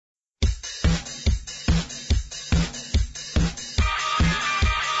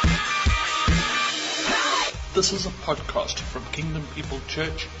This is a podcast from Kingdom People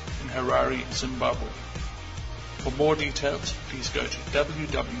Church in Harare, Zimbabwe. For more details, please go to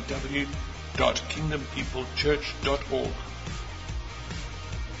www.kingdompeoplechurch.org.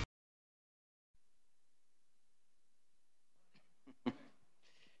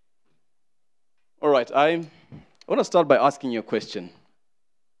 All right, I want to start by asking you a question.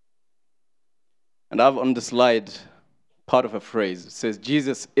 And I have on the slide part of a phrase. It says,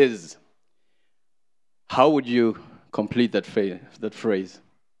 Jesus is. How would you complete that phrase?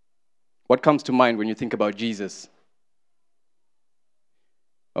 What comes to mind when you think about Jesus?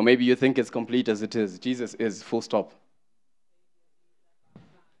 Or maybe you think it's complete as it is. Jesus is, full stop.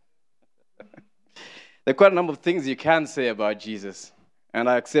 There are quite a number of things you can say about Jesus, and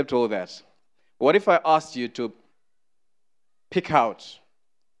I accept all that. What if I asked you to pick out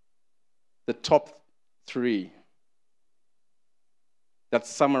the top 3 that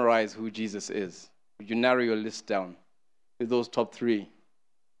summarize who Jesus is? Would you narrow your list down with those top 3?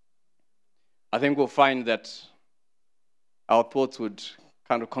 I think we'll find that our thoughts would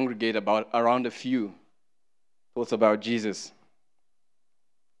kind of congregate around a few thoughts about Jesus.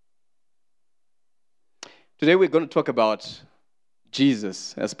 Today we're going to talk about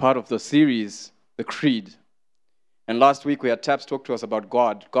Jesus as part of the series, The Creed. And last week we had Taps talk to us about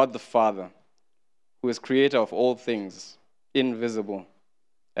God the Father, who is creator of all things, invisible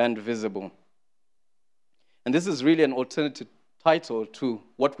and visible. And this is really an alternative title to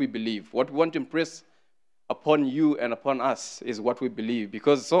what we believe. What we want to impress upon you and upon us is what we believe.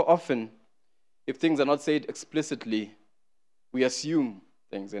 Because so often, if things are not said explicitly, we assume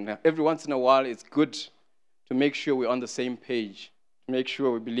things. And every once in a while, it's good to make sure we're on the same page, to make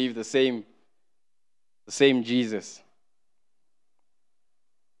sure we believe the same Jesus.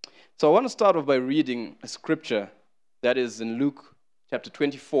 So I want to start off by reading a scripture that is in Luke chapter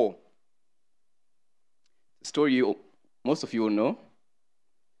 24. A story most of you will know.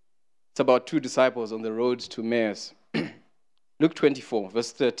 It's about 2 disciples on the road to Emmaus. Luke 24,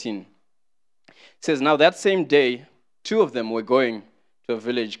 verse 13. It says, "Now that same day, 2 of them were going to a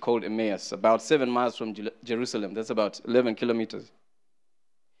village called Emmaus, about 7 miles from Jerusalem. That's about 11 kilometers.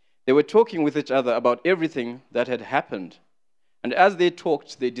 They were talking with each other about everything that had happened. And as they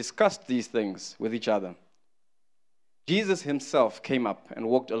talked, they discussed these things with each other. Jesus himself came up and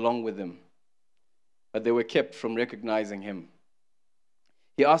walked along with them, but they were kept from recognizing him.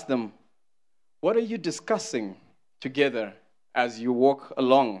 He asked them, 'What are you discussing together as you walk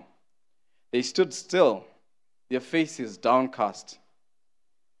along?' They stood still, their faces downcast.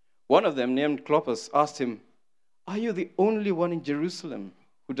 One of them, named Clopas, asked him, 'Are you the only one in Jerusalem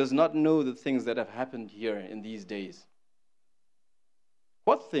who does not know the things that have happened here in these days?'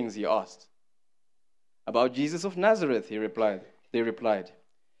 'What things?' he asked. 'About Jesus of Nazareth,' They replied.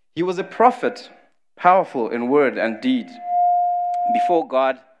 'He was a prophet, powerful in word and deed, before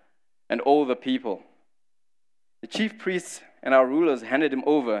God and all the people. The chief priests and our rulers handed him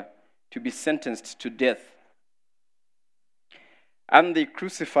over to be sentenced to death. And they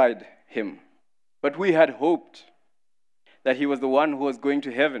crucified him. But we had hoped that he was the one who was going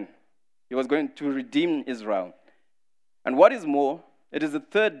to heaven. He was going to redeem Israel. And what is more, it is the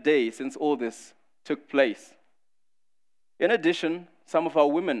 3rd day since all this took place. In addition, some of our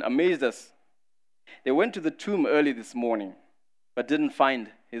women amazed us. They went to the tomb early this morning, but didn't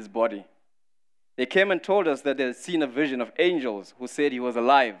find his body. They came and told us that they had seen a vision of angels who said he was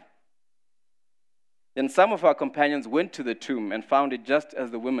alive. Then some of our companions went to the tomb and found it just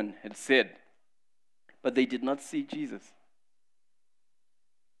as the women had said, but they did not see Jesus.'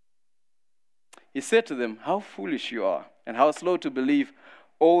 He said to them, 'How foolish you are, and how slow to believe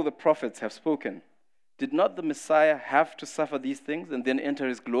all the prophets have spoken. Did not the Messiah have to suffer these things and then enter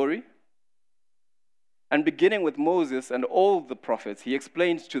his glory?' And beginning with Moses and all the prophets, he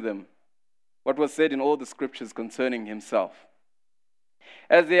explained to them what was said in all the scriptures concerning himself.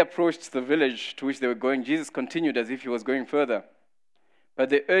 As they approached the village to which they were going, Jesus continued as if he was going further. But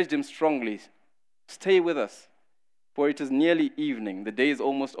they urged him strongly, 'Stay with us, for it is nearly evening. The day is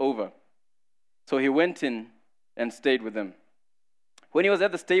almost over.' So he went in and stayed with them. When he was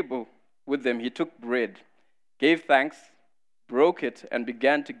at the table with them, he took bread, gave thanks, broke it, and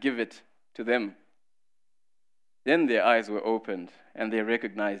began to give it to them. Then their eyes were opened, and they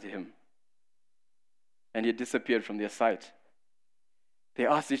recognized him. And he disappeared from their sight. They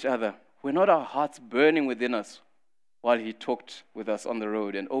asked each other, 'Were not our hearts burning within us while he talked with us on the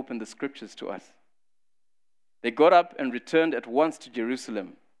road and opened the scriptures to us?' They got up and returned at once to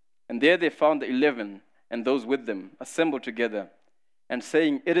Jerusalem. And there they found the 11 and those with them assembled together and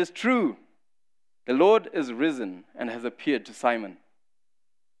saying, 'It is true, the Lord is risen and has appeared to Simon.'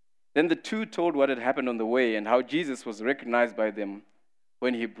 Then the two told what had happened on the way and how Jesus was recognized by them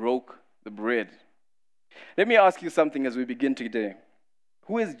when he broke the bread. Let me ask you something as we begin today.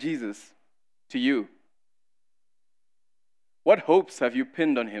 Who is Jesus to you? What hopes have you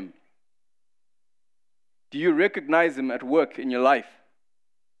pinned on him? Do you recognize him at work in your life?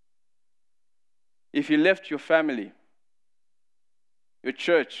 If he left your family, your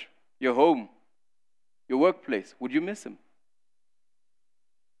church, your home, your workplace, would you miss him?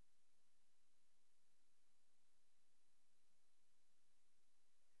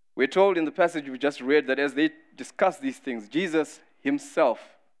 We're told in the passage we just read that as they discussed these things, Jesus himself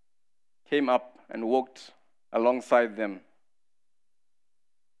came up and walked alongside them.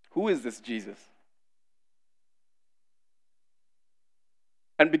 Who is this Jesus?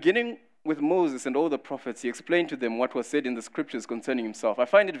 And beginning with Moses and all the prophets, he explained to them what was said in the scriptures concerning himself. I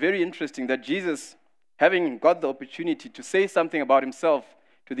find it very interesting that Jesus, having got the opportunity to say something about himself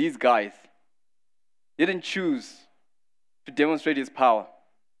to these guys, didn't choose to demonstrate his power.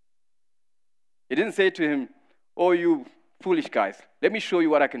 He didn't say to him, "Oh, you foolish guys, let me show you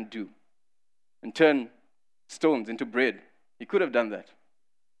what I can do," and turn stones into bread. He could have done that.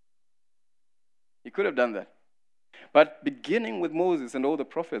 He could have done that. But beginning with Moses and all the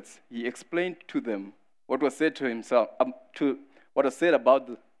prophets, he explained to them what was said to himself, what was said about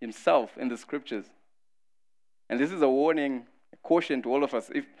himself in the scriptures. And this is a warning, a caution to all of us.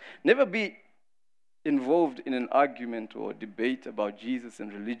 Never be involved in an argument or debate about Jesus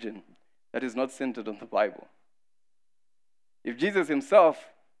and religion that is not centered on the Bible. If Jesus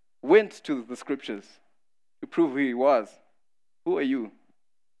himself went to the scriptures to prove who he was, who are you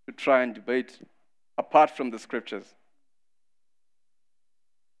to try and debate apart from the scriptures?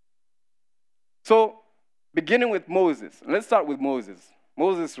 So, beginning with Moses, let's start with Moses.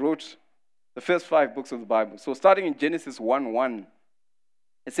 Moses wrote the first 5 books of the Bible. So starting in Genesis 1:1,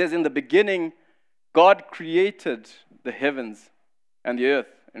 it says, "In the beginning, God created the heavens and the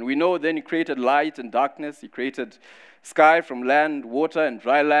earth." And we know then he created light and darkness. He created sky from land, water, and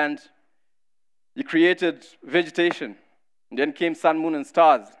dry land. He created vegetation. And then came sun, moon, and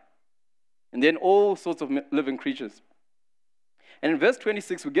stars. And then all sorts of living creatures. And in verse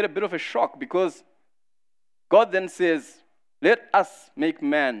 26, we get a bit of a shock because God then says, "Let us make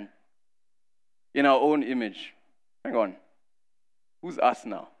man in our own image." Hang on. Who's us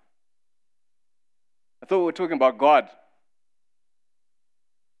now? I thought we were talking about God.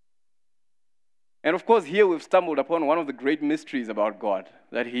 And of course, here we've stumbled upon one of the great mysteries about God,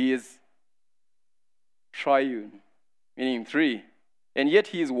 that he is triune, meaning 3, and yet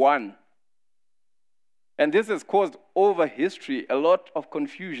he is one. And this has caused over history a lot of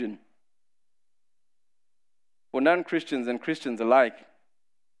confusion for non-Christians and Christians alike.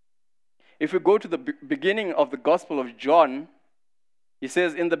 If we go to the beginning of the Gospel of John, he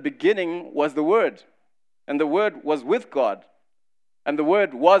says, "In the beginning was the Word, and the Word was with God, and the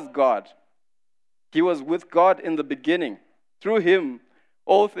Word was God. He was with God in the beginning. Through him,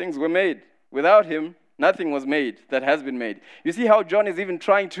 all things were made. Without him, nothing was made that has been made." You see how John is even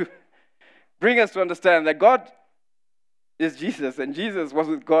trying to bring us to understand that God is Jesus, and Jesus was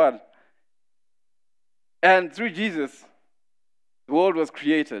with God. And through Jesus, the world was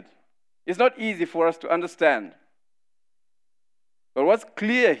created. It's not easy for us to understand. But what's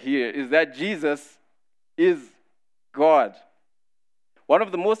clear here is that Jesus is God. One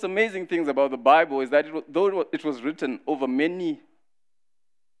of the most amazing things about the Bible is that though it was written over many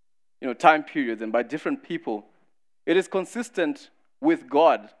time periods and by different people, it is consistent with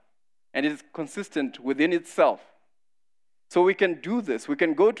God and it is consistent within itself. So we can do this. We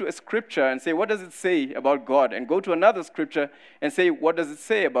can go to a scripture and say, what does it say about God? And go to another scripture and say, what does it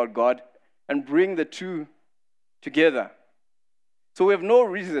say about God? And bring the two together. So we have no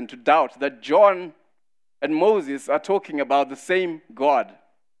reason to doubt that John and Moses are talking about the same God.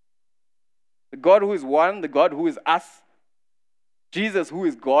 The God who is one, the God who is us, Jesus who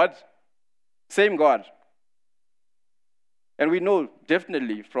is God, same God. And we know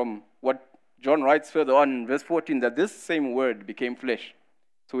definitely from what John writes further on in verse 14 that this same word became flesh.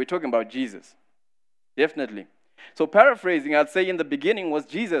 So we're talking about Jesus. Definitely. So paraphrasing, I'd say in the beginning was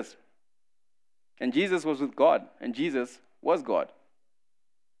Jesus. And Jesus was with God. And Jesus was God.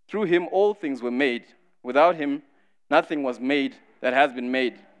 Through him all things were made. Without him, nothing was made that has been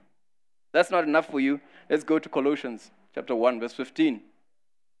made. That's not enough for you. Let's go to Colossians chapter 1, verse 15.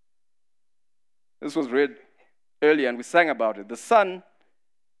 This was read earlier and we sang about it. The Son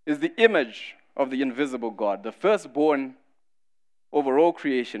is the image of the invisible God, the firstborn over all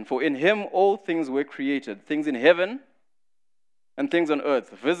creation. For in him all things were created, things in heaven and things on earth,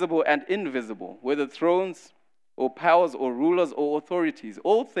 visible and invisible, whether thrones or powers, or rulers, or authorities.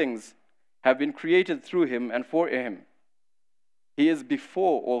 All things have been created through him and for him. He is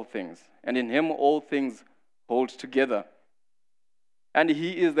before all things, and in him all things hold together. And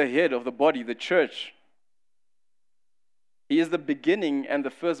he is the head of the body, the church. He is the beginning and the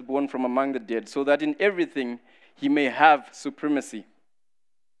firstborn from among the dead, so that in everything he may have supremacy.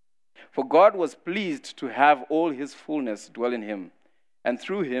 For God was pleased to have all his fullness dwell in him, and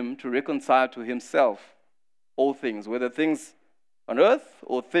through him to reconcile to himself all things, whether things on earth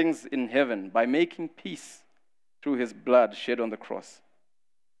or things in heaven, by making peace through his blood shed on the cross.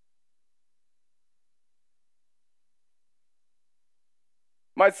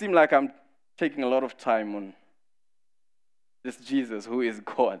 Might seem like I'm taking a lot of time on this Jesus who is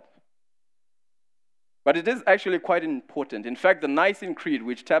God. But it is actually quite important. In fact, the Nicene Creed,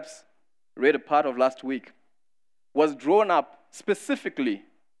 which Taps read a part of last week, was drawn up specifically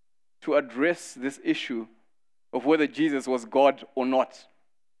to address this issue of whether Jesus was God or not.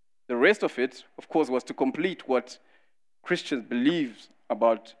 The rest of it, of course, was to complete what Christians believed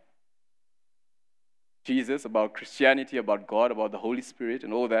about Jesus, about Christianity, about God, about the Holy Spirit,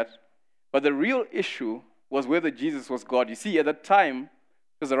 and all that. But the real issue was whether Jesus was God. You see, at that time,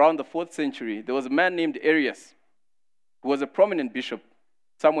 it was around the 4th century, there was a man named Arius, who was a prominent bishop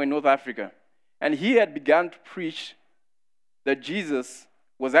somewhere in North Africa. And he had begun to preach that Jesus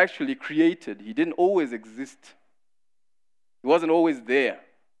was actually created. He didn't always exist. He wasn't always there,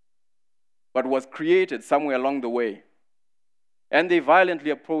 but was created somewhere along the way. And they violently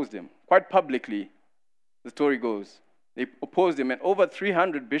opposed him, quite publicly, the story goes. They opposed him, and over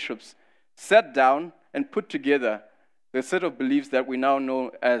 300 bishops sat down and put together the set of beliefs that we now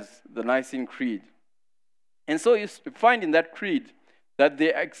know as the Nicene Creed. And so you find in that creed that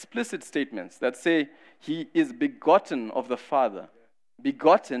there are explicit statements that say he is begotten of the Father,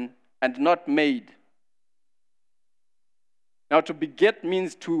 begotten and not made. Now, to beget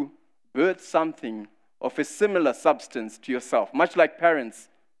means to birth something of a similar substance to yourself, much like parents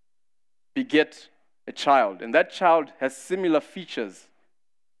beget a child, and that child has similar features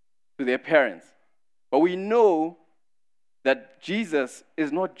to their parents. But we know that Jesus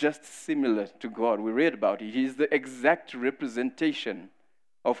is not just similar to God. We read about it. He is the exact representation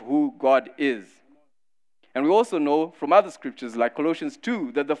of who God is. And we also know from other scriptures like Colossians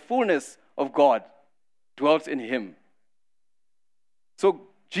 2 that the fullness of God dwells in him. So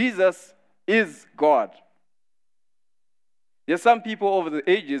Jesus is God. There are some people over the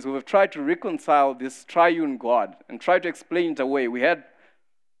ages who have tried to reconcile this triune God and tried to explain it away. We had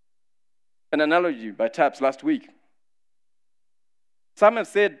an analogy by Taps last week. Some have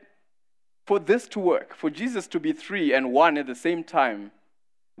said, for this to work, for Jesus to be three and one at the same time,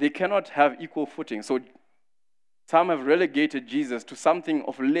 they cannot have equal footing. So some have relegated Jesus to something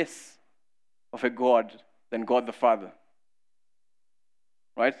of less of a God than God the Father.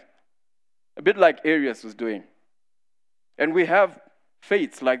 Right? A bit like Arius was doing. And we have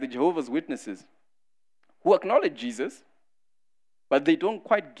faiths like the Jehovah's Witnesses who acknowledge Jesus, but they don't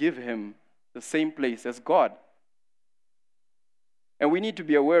quite give him the same place as God. And we need to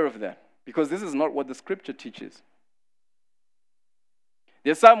be aware of that, because this is not what the scripture teaches.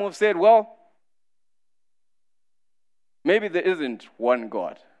 There are some who have said, well, maybe there isn't one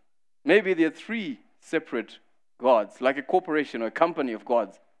God. Maybe there are three separate gods, like a corporation or a company of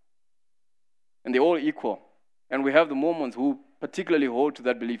gods. And they're all equal. And we have the Mormons who particularly hold to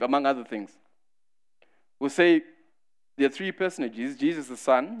that belief, among other things. Who say there are three personages, Jesus the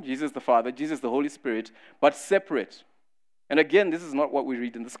Son, Jesus the Father, Jesus the Holy Spirit, but separate. And again, this is not what we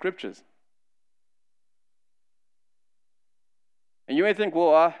read in the scriptures. And you may think,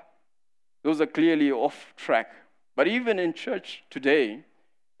 well, those are clearly off track. But even in church today,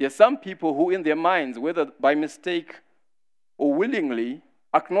 there are some people who in their minds, whether by mistake or willingly,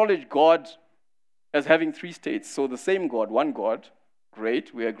 acknowledge God as having three states. So the same God, one God,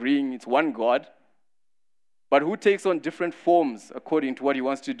 great, we're agreeing it's one God, but who takes on different forms according to what he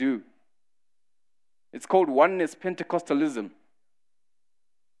wants to do. It's called oneness Pentecostalism,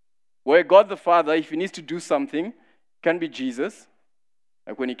 where God the Father, if he needs to do something, can be Jesus,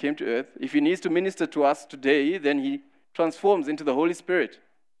 like when he came to earth. If he needs to minister to us today, then he transforms into the Holy Spirit.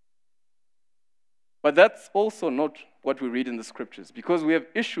 But that's also not what we read in the scriptures, because we have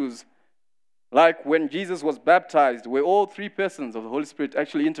issues like when Jesus was baptized, where all three persons of the Holy Spirit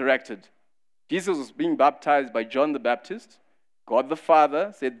actually interacted. Jesus was being baptized by John the Baptist. God the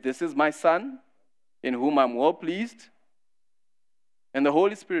Father said, "This is my Son, in whom I'm well pleased." And the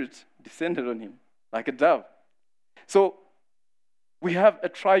Holy Spirit descended on him like a dove. So we have a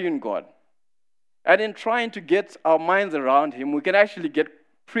triune God. And in trying to get our minds around him, we can actually get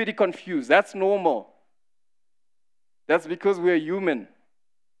pretty confused. That's normal. That's because we are human.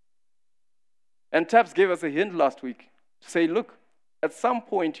 And Taps gave us a hint last week to say, look, at some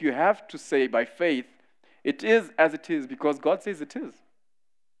point you have to say by faith, it is as it is because God says it is.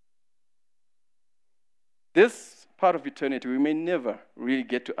 This part of eternity, we may never really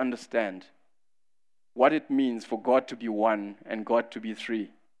get to understand what it means for God to be one and God to be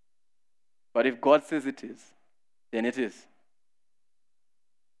three. But if God says it is, then it is.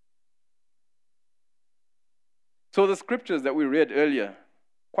 So the scriptures that we read earlier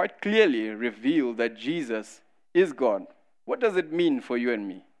quite clearly reveal that Jesus is God. What does it mean for you and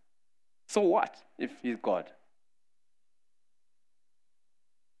me? So what if he's God?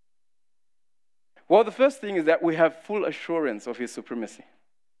 Well, the first thing is that we have full assurance of his supremacy.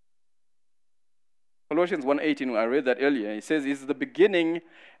 Colossians 1:18, I read that earlier. It says, he's the beginning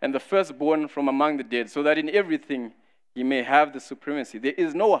and the firstborn from among the dead, so that in everything he may have the supremacy. There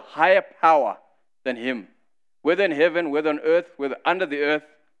is no higher power than him. Whether in heaven, whether on earth, whether under the earth,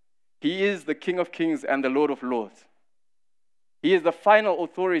 he is the King of kings and the Lord of lords. He is the final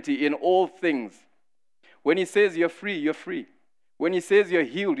authority in all things. When he says you're free, you're free. When he says you're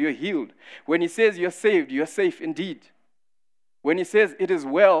healed, you're healed. When he says you're saved, you're safe indeed. When he says it is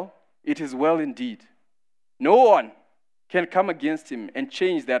well indeed. No one can come against him and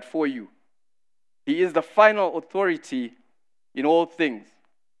change that for you. He is the final authority in all things.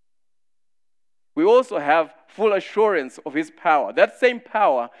 We also have full assurance of his power. That same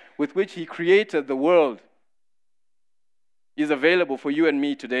power with which he created the world is available for you and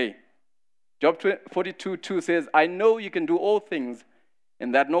me today. Job 42:2 says, I know you can do all things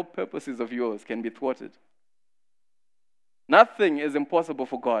and that no purposes of yours can be thwarted. Nothing is impossible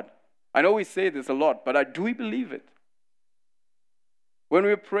for God. I know we say this a lot, but do we believe it? When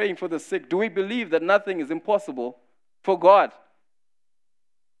we're praying for the sick, do we believe that nothing is impossible for God?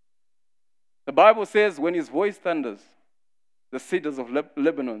 The Bible says when his voice thunders, the cedars of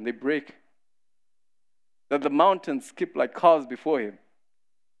Lebanon, they break. That the mountains skip like calves before him.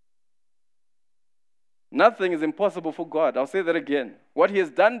 Nothing is impossible for God. I'll say that again. What he has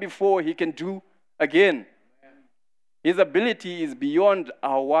done before, he can do again. His ability is beyond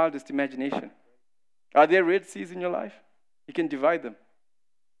our wildest imagination. Are there Red Seas in your life? He can divide them.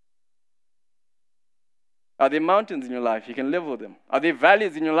 Are there mountains in your life? He can level them. Are there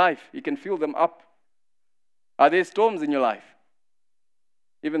valleys in your life? He can fill them up. Are there storms in your life?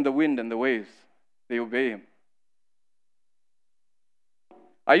 Even the wind and the waves, they obey him.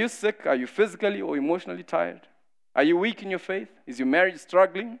 Are you sick? Are you physically or emotionally tired? Are you weak in your faith? Is your marriage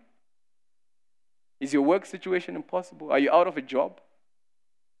struggling? Is your work situation impossible? Are you out of a job?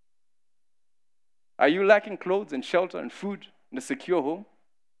 Are you lacking clothes and shelter and food and a secure home?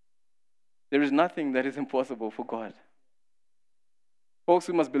 There is nothing that is impossible for God. Folks,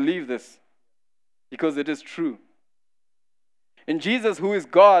 we must believe this because it is true. In Jesus, who is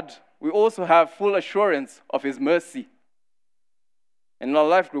God, we also have full assurance of his mercy. In our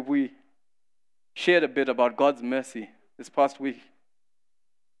life group, we shared a bit about God's mercy this past week.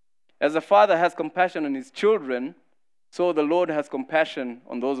 As a father has compassion on his children, so the Lord has compassion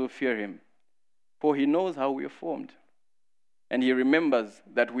on those who fear him. For he knows how we are formed, and he remembers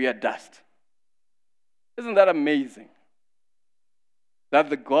that we are dust. Isn't that amazing? That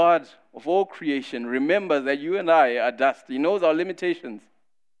the God of all creation remembers that you and I are dust. He knows our limitations.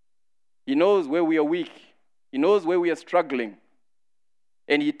 He knows where we are weak. He knows where we are struggling.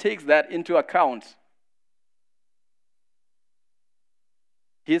 And he takes that into account.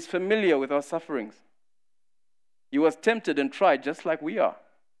 He is familiar with our sufferings. He was tempted and tried just like we are,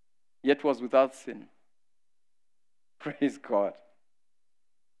 yet was without sin. Praise God.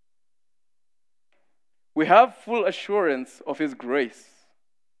 We have full assurance of his grace.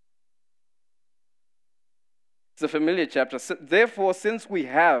 It's a familiar chapter. Therefore, since we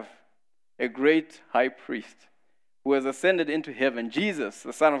have a great high priest who has ascended into heaven, Jesus,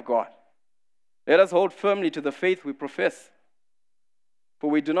 the Son of God, let us hold firmly to the faith we profess. For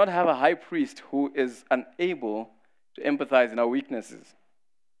we do not have a high priest who is unable to empathize in our weaknesses,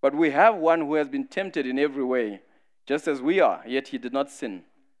 but we have one who has been tempted in every way, just as we are, yet he did not sin.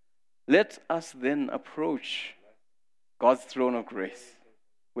 Let us then approach God's throne of grace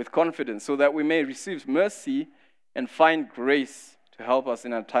with confidence so that we may receive mercy and find grace to help us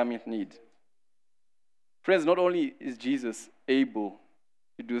in our time of need. Friends, not only is Jesus able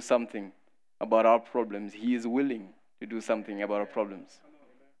to do something about our problems, he is willing to do something about our problems.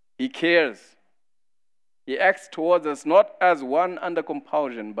 He cares. He acts towards us not as one under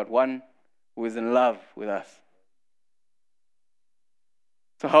compulsion, but one who is in love with us.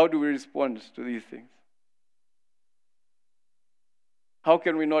 So how do we respond to these things? How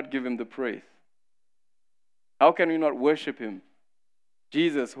can we not give him the praise? How can we not worship him?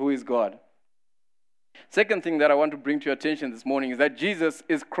 Jesus, who is God. Second thing that I want to bring to your attention this morning is that Jesus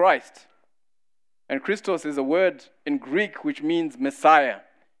is Christ. And Christos is a word in Greek which means Messiah.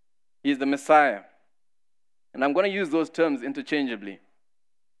 He is the Messiah. And I'm going to use those terms interchangeably.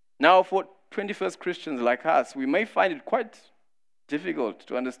 Now, for 21st Christians like us, we may find it quite difficult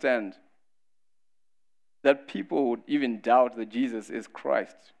to understand that people would even doubt that Jesus is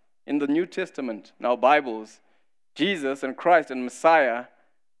Christ. In the New Testament, in our Bibles, Jesus and Christ and Messiah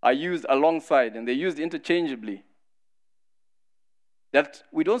are used alongside, and they're used interchangeably. That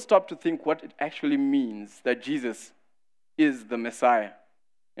we don't stop to think what it actually means that Jesus is the Messiah.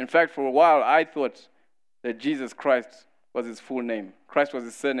 In fact, for a while, I thought that Jesus Christ was his full name. Christ was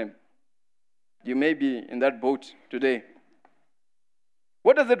his surname. You may be in that boat today.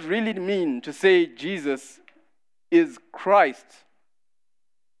 What does it really mean to say Jesus is Christ?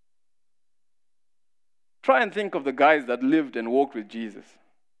 Try and think of the guys that lived and walked with Jesus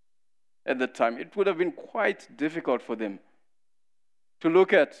at that time. It would have been quite difficult for them to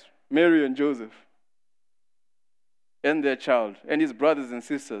look at Mary and Joseph and their child and his brothers and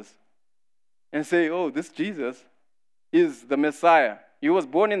sisters and say, oh, this Jesus is the Messiah. He was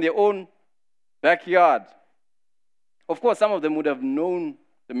born in their own backyard. Of course, some of them would have known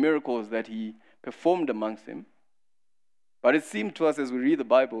the miracles that he performed amongst them. But it seemed to us as we read the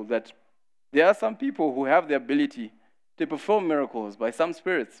Bible that there are some people who have the ability to perform miracles by some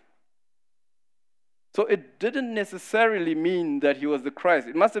spirits. So it didn't necessarily mean that he was the Christ.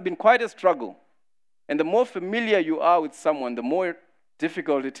 It must have been quite a struggle. And the more familiar you are with someone, the more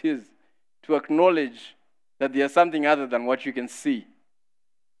difficult it is to acknowledge that there's something other than what you can see.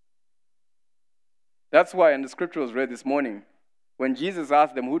 That's why in the scripture was read this morning, when Jesus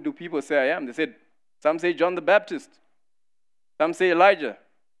asked them, who do people say I am? They said, some say John the Baptist, some say Elijah,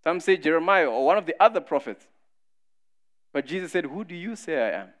 some say Jeremiah or one of the other prophets. But Jesus said, who do you say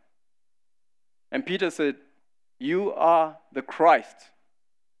I am? And Peter said, you are the Christ,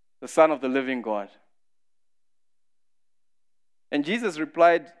 the Son of the living God. And Jesus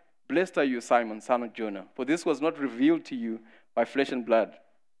replied, blessed are you, Simon, son of Jonah, for this was not revealed to you by flesh and blood,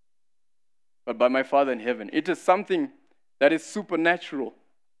 but by my Father in heaven. It is something that is supernatural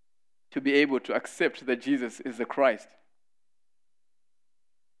to be able to accept that Jesus is the Christ.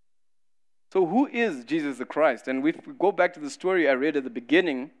 So who is Jesus the Christ? And if we go back to the story I read at the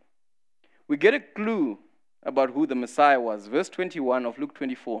beginning, we get a clue about who the Messiah was. Verse 21 of Luke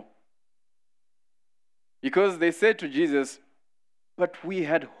 24. Because they said to Jesus, but we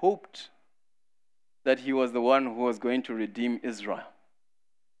had hoped that he was the one who was going to redeem Israel.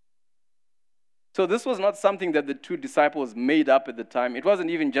 So this was not something that the two disciples made up at the time. It wasn't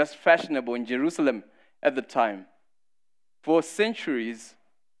even just fashionable in Jerusalem at the time. For centuries,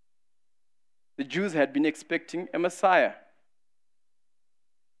 the Jews had been expecting a Messiah.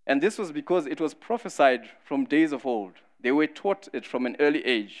 And this was because it was prophesied from days of old. They were taught it from an early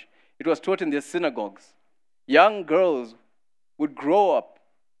age. It was taught in their synagogues. Young girls would grow up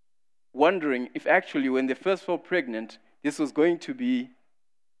wondering if actually when they first fell pregnant, this was going to be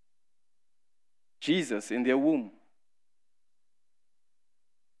Jesus in their womb.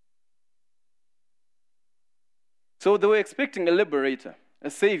 So they were expecting a liberator, a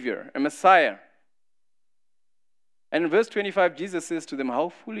savior, a Messiah. And in verse 25, Jesus says to them, how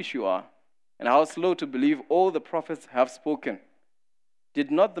foolish you are, and how slow to believe all the prophets have spoken.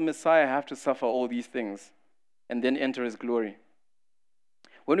 Did not the Messiah have to suffer all these things and then enter his glory?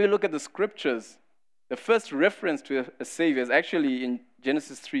 When we look at the scriptures, the first reference to a savior is actually in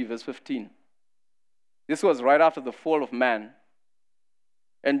Genesis 3, verse 15. This was right after the fall of man,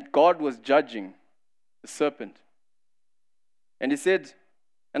 and God was judging the serpent. And he said,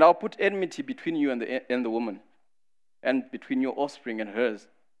 and I'll put enmity between you and the woman, and between your offspring and hers,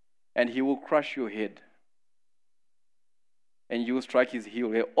 and he will crush your head, and you will strike his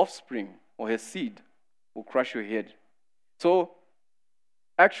heel. Her offspring or her seed will crush your head. So,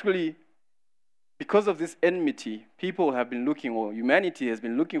 actually, because of this enmity, people have been looking, or humanity has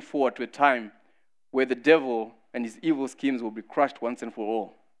been looking forward to a time where the devil and his evil schemes will be crushed once and for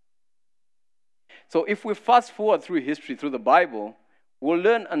all. So if we fast forward through history, through the Bible, we'll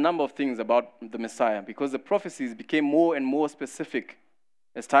learn a number of things about the Messiah because the prophecies became more and more specific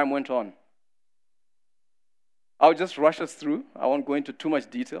as time went on. I'll just rush us through. I won't go into too much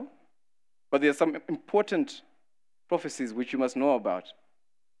detail. But there are some important prophecies which you must know about.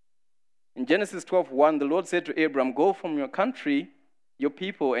 In Genesis 12:1, the Lord said to Abram, go from your country, your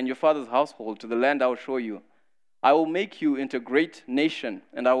people, and your father's household to the land I will show you. I will make you into a great nation,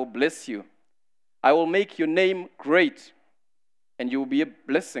 and I will bless you. I will make your name great, and you will be a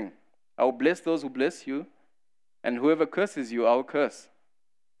blessing. I will bless those who bless you, and whoever curses you, I will curse.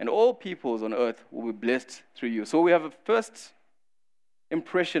 And all peoples on earth will be blessed through you. So we have a first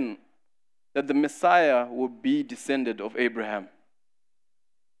impression that the Messiah will be descended of Abraham.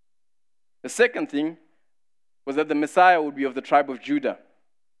 The second thing was that the Messiah would be of the tribe of Judah.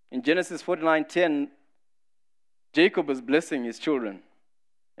 In Genesis 49:10, Jacob is blessing his children.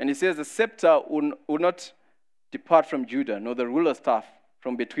 And he says, the scepter will not depart from Judah, nor the ruler's staff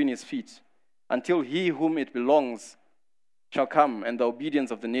from between his feet, until he whom it belongs shall come, and the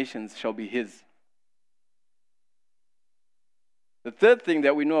obedience of the nations shall be his. The third thing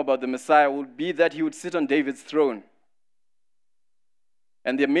that we know about the Messiah would be that he would sit on David's throne.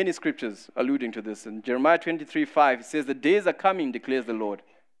 And there are many scriptures alluding to this. In Jeremiah 23:5, it says, the days are coming, declares the Lord,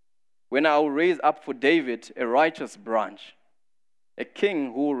 when I will raise up for David a righteous branch, a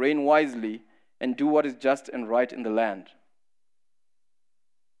king who will reign wisely and do what is just and right in the land.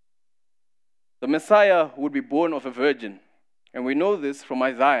 The Messiah would be born of a virgin. And we know this from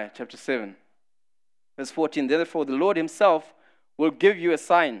Isaiah chapter 7, verse 14. Therefore, the Lord himself will give you a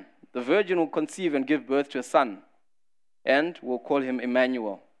sign. The virgin will conceive and give birth to a son, and will call him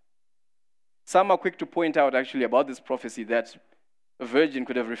Emmanuel. Some are quick to point out actually about this prophecy that a virgin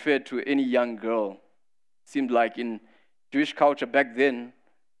could have referred to any young girl. Seemed like in Jewish culture back then,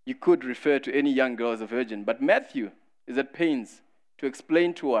 you could refer to any young girl as a virgin. But Matthew is at pains to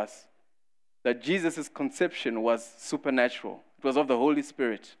explain to us that Jesus' conception was supernatural. It was of the Holy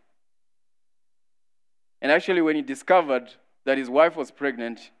Spirit. And actually, when he discovered that his wife was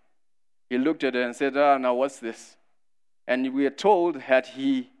pregnant, he looked at her and said, now what's this? And we are told that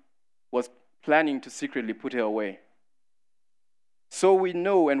he was planning to secretly put her away. So we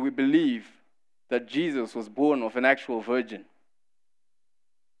know and we believe that Jesus was born of an actual virgin.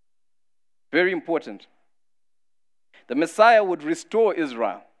 Very important. The Messiah would restore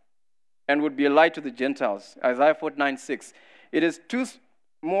Israel and would be a light to the Gentiles. Isaiah 49:6. It is too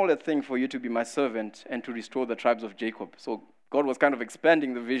small a thing for you to be my servant and to restore the tribes of Jacob. So God was kind of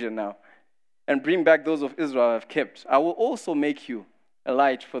expanding the vision now. And bring back those of Israel I have kept. I will also make you a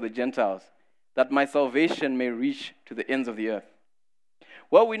light for the Gentiles, that my salvation may reach to the ends of the earth.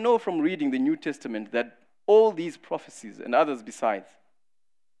 Well, we know from reading the New Testament that all these prophecies and others besides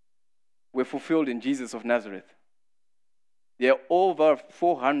were fulfilled in Jesus of Nazareth. There are over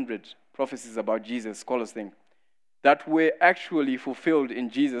 400 prophecies about Jesus, scholars think, that were actually fulfilled in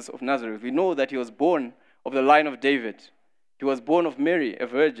Jesus of Nazareth. We know that he was born of the line of David. He was born of Mary, a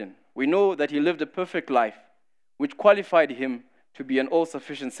virgin. We know that he lived a perfect life, which qualified him to be an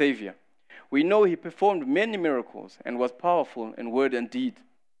all-sufficient Savior. We know he performed many miracles and was powerful in word and deed.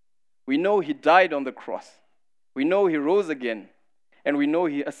 We know he died on the cross. We know he rose again. And we know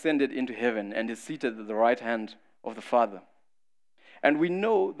he ascended into heaven and is seated at the right hand of the Father. And we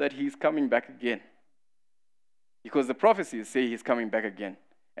know that he's coming back again, because the prophecies say he's coming back again.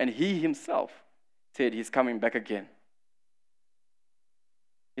 And he himself said he's coming back again.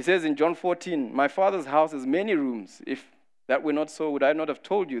 He says in John 14, my Father's house has many rooms. If that were not so, would I not have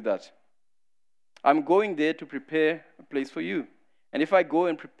told you that? I'm going there to prepare a place for you. And if I go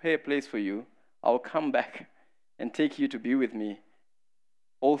and prepare a place for you, I'll come back and take you to be with me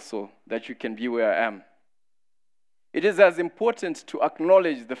also, that you can be where I am. It is as important to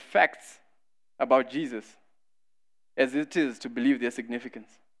acknowledge the facts about Jesus as it is to believe their significance.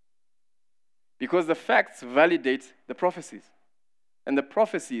 Because the facts validate the prophecies. And the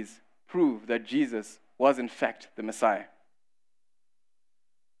prophecies prove that Jesus was in fact the Messiah.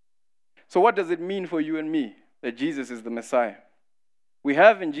 So what does it mean for you and me that Jesus is the Messiah? We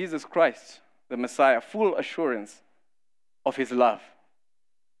have in Jesus Christ, the Messiah, full assurance of his love.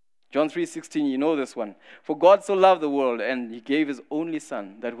 John 3:16, you know this one. For God so loved the world, and he gave his only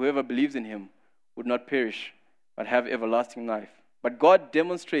Son, that whoever believes in him would not perish, but have everlasting life. But God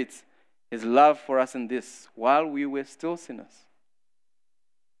demonstrates his love for us in this: while we were still sinners,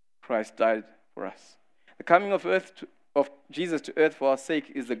 Christ died for us. The coming of Jesus to earth for our sake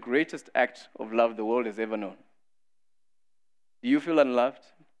is the greatest act of love the world has ever known. Do you feel unloved?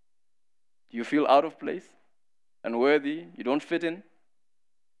 Do you feel out of place? Unworthy? You don't fit in?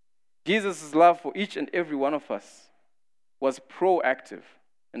 Jesus' love for each and every one of us was proactive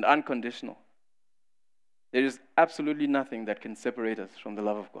and unconditional. There is absolutely nothing that can separate us from the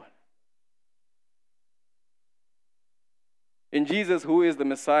love of God. In Jesus, who is the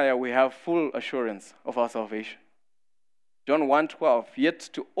Messiah, we have full assurance of our salvation. John 1:12, yet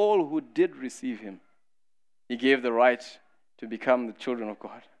to all who did receive him, he gave the right to become the children of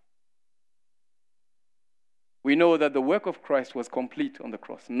God. We know that the work of Christ was complete on the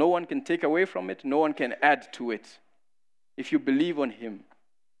cross. No one can take away from it. No one can add to it. If you believe on him,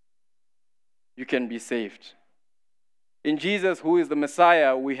 you can be saved. In Jesus, who is the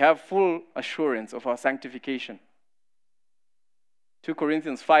Messiah, we have full assurance of our sanctification. 2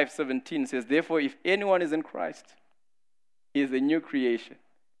 Corinthians 5:17 says, therefore, if anyone is in Christ, he is a new creation.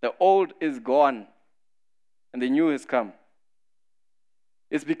 The old is gone, and the new has come.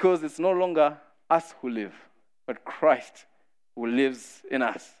 It's because it's no longer us who live, but Christ who lives in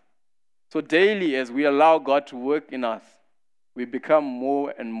us. So daily, as we allow God to work in us, we become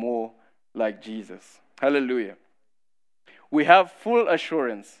more and more like Jesus. Hallelujah. We have full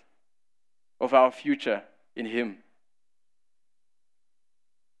assurance of our future in Him.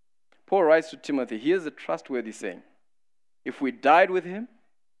 Paul writes to Timothy, here's a trustworthy saying. If we died with Him,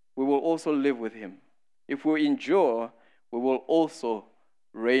 we will also live with Him. If we endure, we will also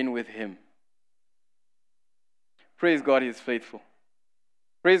reign with Him. Praise God, He is faithful.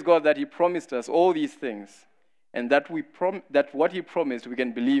 Praise God that He promised us all these things, and that what He promised we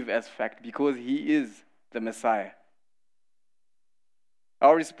can believe as fact, because He is the Messiah.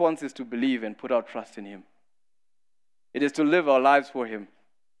 Our response is to believe and put our trust in Him. It is to live our lives for Him,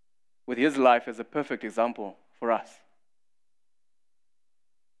 with His life as a perfect example for us.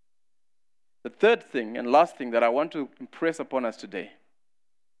 The third thing and last thing that I want to impress upon us today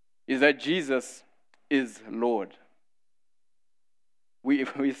is that Jesus is Lord.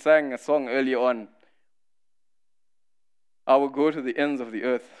 We sang a song earlier on, I will go to the ends of the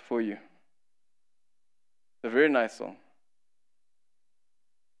earth for you. It's a very nice song,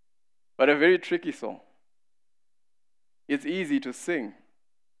 but a very tricky song. It's easy to sing,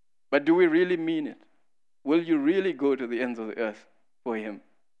 but do we really mean it? Will you really go to the ends of the earth for Him?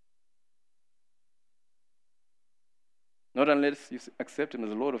 Not unless you accept Him as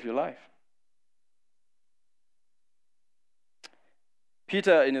the Lord of your life.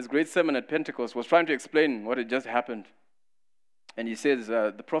 Peter, in his great sermon at Pentecost, was trying to explain what had just happened. And he says,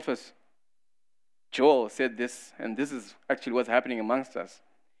 the prophet Joel said this, and this is actually what's happening amongst us.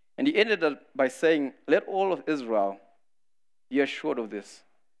 And he ended up by saying, let all of Israel be assured of this.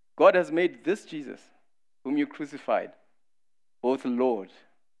 God has made this Jesus, whom you crucified, both Lord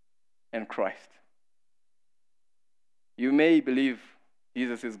and Christ. You may believe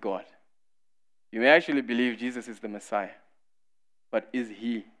Jesus is God. You may actually believe Jesus is the Messiah. But is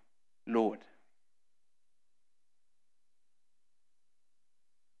He Lord?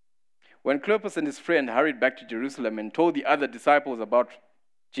 When Cleopas and his friend hurried back to Jerusalem and told the other disciples about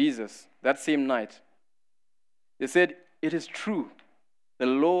Jesus that same night, they said, it is true, the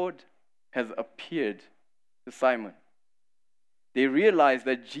Lord has appeared to Simon. They realized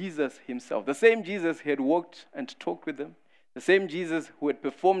that Jesus Himself, the same Jesus who had walked and talked with them, the same Jesus who had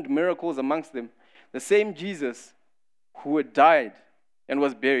performed miracles amongst them, the same Jesus who had died and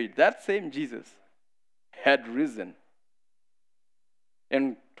was buried, that same Jesus had risen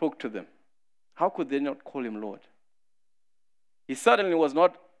and talked to them. How could they not call Him Lord? He certainly was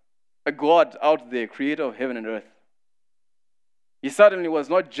not a God out there, creator of heaven and earth. He certainly was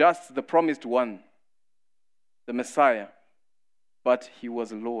not just the promised one, the Messiah, but He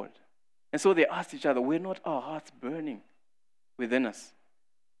was Lord. And so they asked each other, were not our hearts burning within us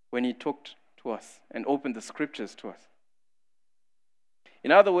when He talked to us and opened the scriptures to us?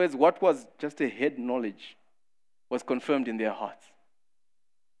 In other words, what was just a head knowledge was confirmed in their hearts.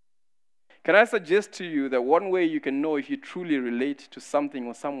 Can I suggest to you that one way you can know if you truly relate to something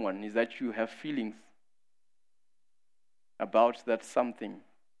or someone is that you have feelings about that something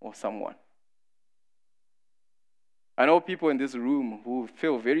or someone? I know people in this room who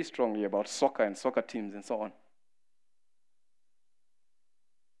feel very strongly about soccer and soccer teams and so on.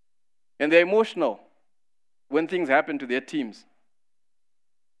 And they're emotional when things happen to their teams.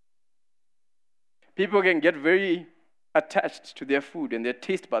 People can get very attached to their food, and their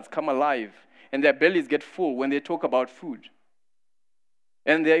taste buds come alive, and their bellies get full when they talk about food.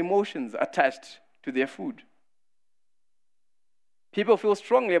 And their emotions attached to their food. People feel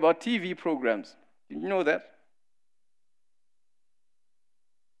strongly about TV programs. Did you know that?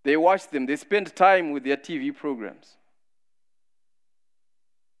 They watch them, they spend time with their TV programs,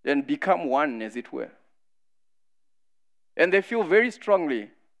 and become one, as it were. And they feel very strongly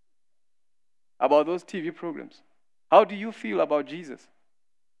about those TV programs. How do you feel about Jesus?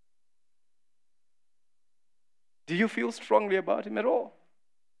 Do you feel strongly about Him at all?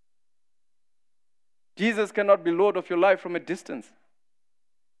 Jesus cannot be Lord of your life from a distance.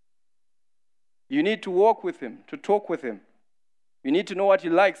 You need to walk with Him, to talk with Him. You need to know what He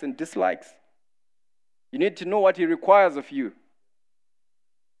likes and dislikes. You need to know what He requires of you.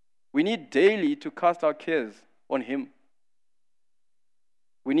 We need daily to cast our cares on Him.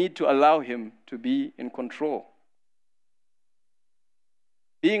 We need to allow Him to be in control.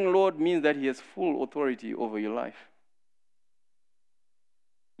 Being Lord means that He has full authority over your life.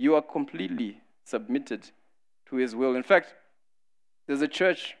 You are completely submitted to his will. In fact, there's a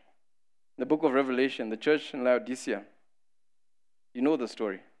church, in the book of Revelation, the church in Laodicea. You know the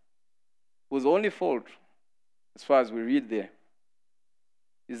story. Whose only fault, as far as we read there,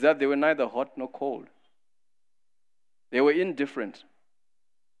 is that they were neither hot nor cold. They were indifferent.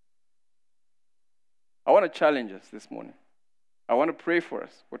 I want to challenge us this morning. I want to pray for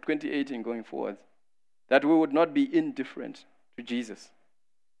us for 2018 going forward, that we would not be indifferent to Jesus.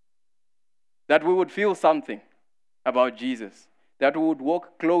 That we would feel something about Jesus. That we would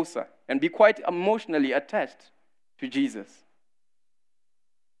walk closer and be quite emotionally attached to Jesus.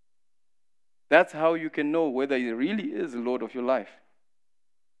 That's how you can know whether he really is the Lord of your life.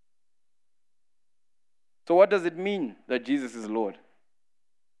 So what does it mean that Jesus is Lord?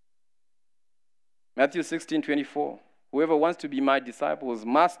 Matthew 16:24. Whoever wants to be my disciples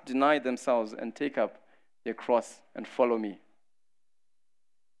must deny themselves and take up their cross and follow me.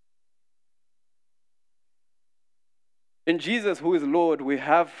 In Jesus, who is Lord, we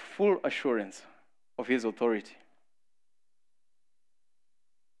have full assurance of his authority.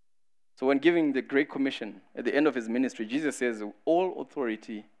 So when giving the Great Commission at the end of his ministry, Jesus says, all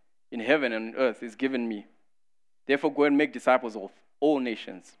authority in heaven and on earth is given me. Therefore, go and make disciples of all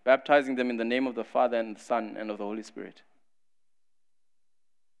nations, baptizing them in the name of the Father and the Son and of the Holy Spirit.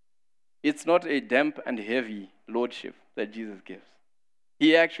 It's not a damp and heavy lordship that Jesus gives.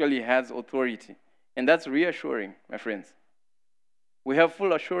 He actually has authority. And that's reassuring, my friends. We have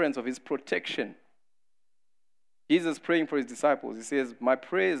full assurance of his protection. Jesus praying for his disciples, he says, my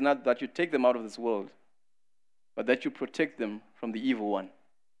prayer is not that you take them out of this world, but that you protect them from the evil one.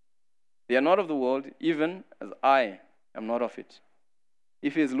 They are not of the world, even as I am not of it.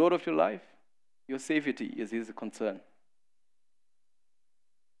 If he is Lord of your life, your safety is his concern.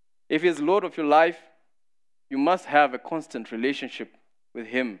 If he is Lord of your life, you must have a constant relationship with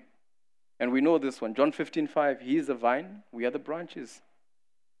him. And we know this one. John 15:5, he is the vine, we are the branches.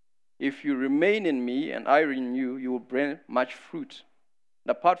 If you remain in me and I in you, you will bring much fruit. And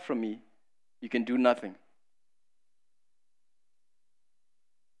apart from me, you can do nothing.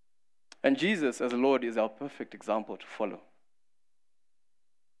 And Jesus as Lord is our perfect example to follow.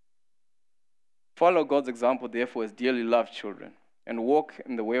 Follow God's example, therefore, as dearly loved children, and walk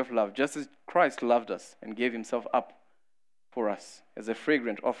in the way of love, just as Christ loved us and gave himself up for us as a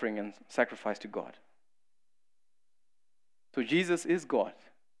fragrant offering and sacrifice to God. So Jesus is God.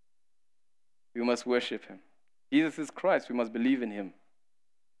 We must worship him. Jesus is Christ. We must believe in him.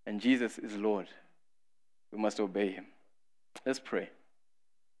 And Jesus is Lord. We must obey him. Let's pray.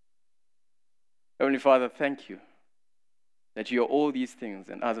 Heavenly Father, thank you that you are all these things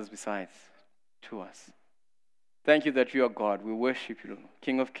and others besides to us. Thank you that you are God. We worship you,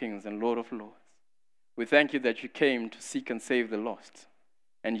 King of kings and Lord of lords. We thank you that you came to seek and save the lost.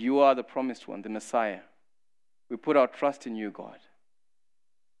 And you are the promised one, the Messiah. We put our trust in you, God.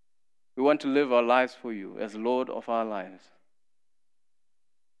 We want to live our lives for you as Lord of our lives.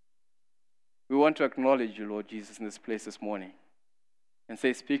 We want to acknowledge you, Lord Jesus, in this place this morning and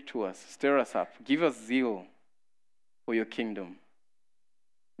say, speak to us, stir us up, give us zeal for your kingdom.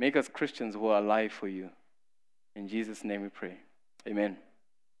 Make us Christians who are alive for you. In Jesus' name we pray. Amen.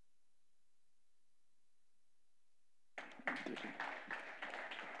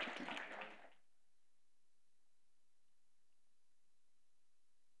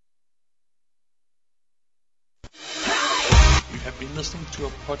 You have been listening to a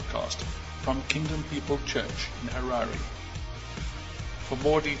podcast from Kingdom People Church in Harare. For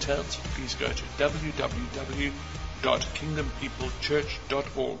more details, please go to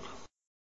www.kingdompeoplechurch.org.